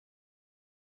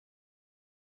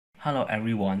Hello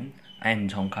everyone, I am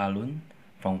Chong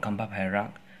from Kampa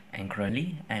Perak and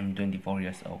currently I am 24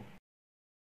 years old.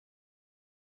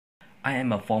 I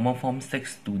am a former Form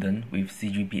 6 student with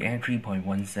CGPA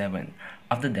 3.17.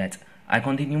 After that, I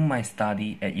continued my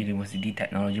study at University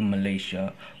Technology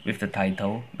Malaysia with the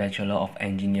title Bachelor of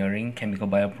Engineering Chemical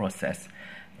Bioprocess.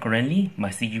 Currently, my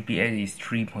CGPA is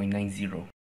 3.90.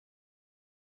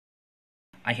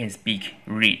 I can speak,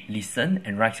 read, listen,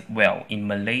 and write well in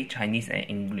Malay, Chinese, and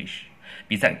English.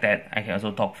 Besides that, I can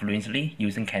also talk fluently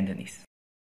using Cantonese.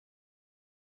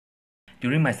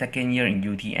 During my second year in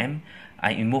UTM,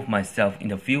 I involved myself in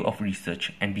the field of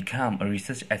research and became a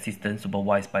research assistant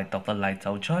supervised by Dr. Lai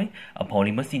Zhao Choi, a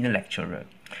polymer senior lecturer.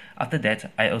 After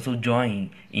that, I also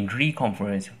joined in 3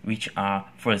 conferences, which are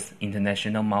first,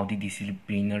 International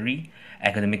Multidisciplinary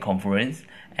Academic Conference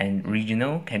and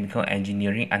Regional Chemical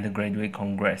Engineering Undergraduate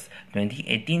Congress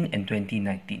 2018 and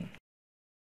 2019.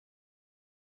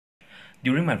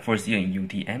 During my first year in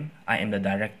UTM, I am the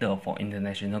director for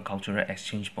International Cultural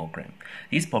Exchange Program.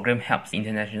 This program helps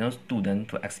international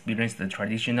students to experience the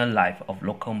traditional life of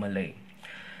local Malay.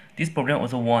 This program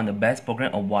also won the Best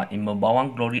Program Award in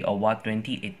Membawang Glory Award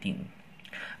 2018.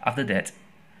 After that,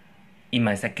 in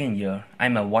my second year, I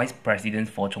am a vice president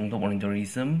for Chong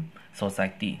Volunteerism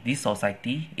Society. This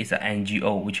society is an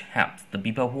NGO which helps the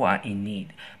people who are in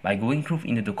need by going through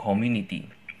into the community.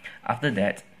 After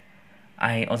that,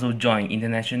 I also joined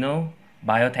International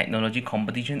Biotechnology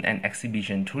Competition and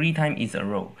Exhibition 3 times in a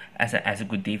row as an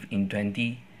executive in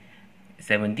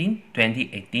 2017,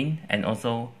 2018, and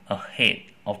also a head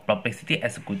of publicity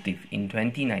executive in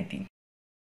 2019.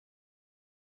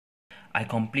 I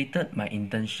completed my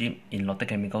internship in Lotte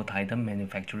Chemical Titan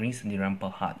Manufacturing Sdn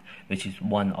Bhd, which is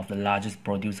one of the largest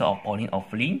producer of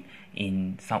polyethylene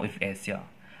in Southeast Asia.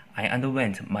 I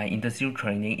underwent my intensive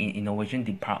training in Innovation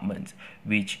Department,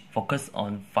 which focused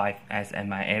on 5S and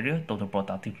my area, Total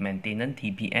Productive Maintenance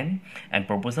 (TPM) and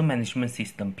Proposal Management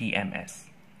System (PMS).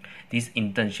 This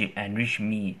internship enriched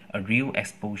me a real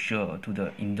exposure to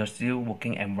the industrial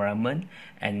working environment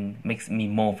and makes me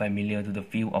more familiar to the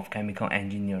field of chemical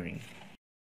engineering.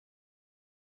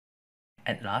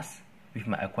 At last, with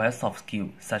my acquired soft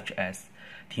skills such as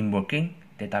team working,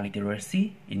 data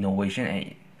literacy, innovation,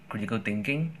 and critical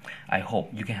thinking, I hope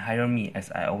you can hire me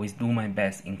as I always do my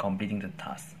best in completing the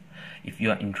task. If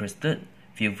you are interested,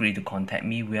 feel free to contact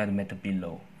me via the method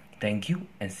below. Thank you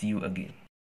and see you again.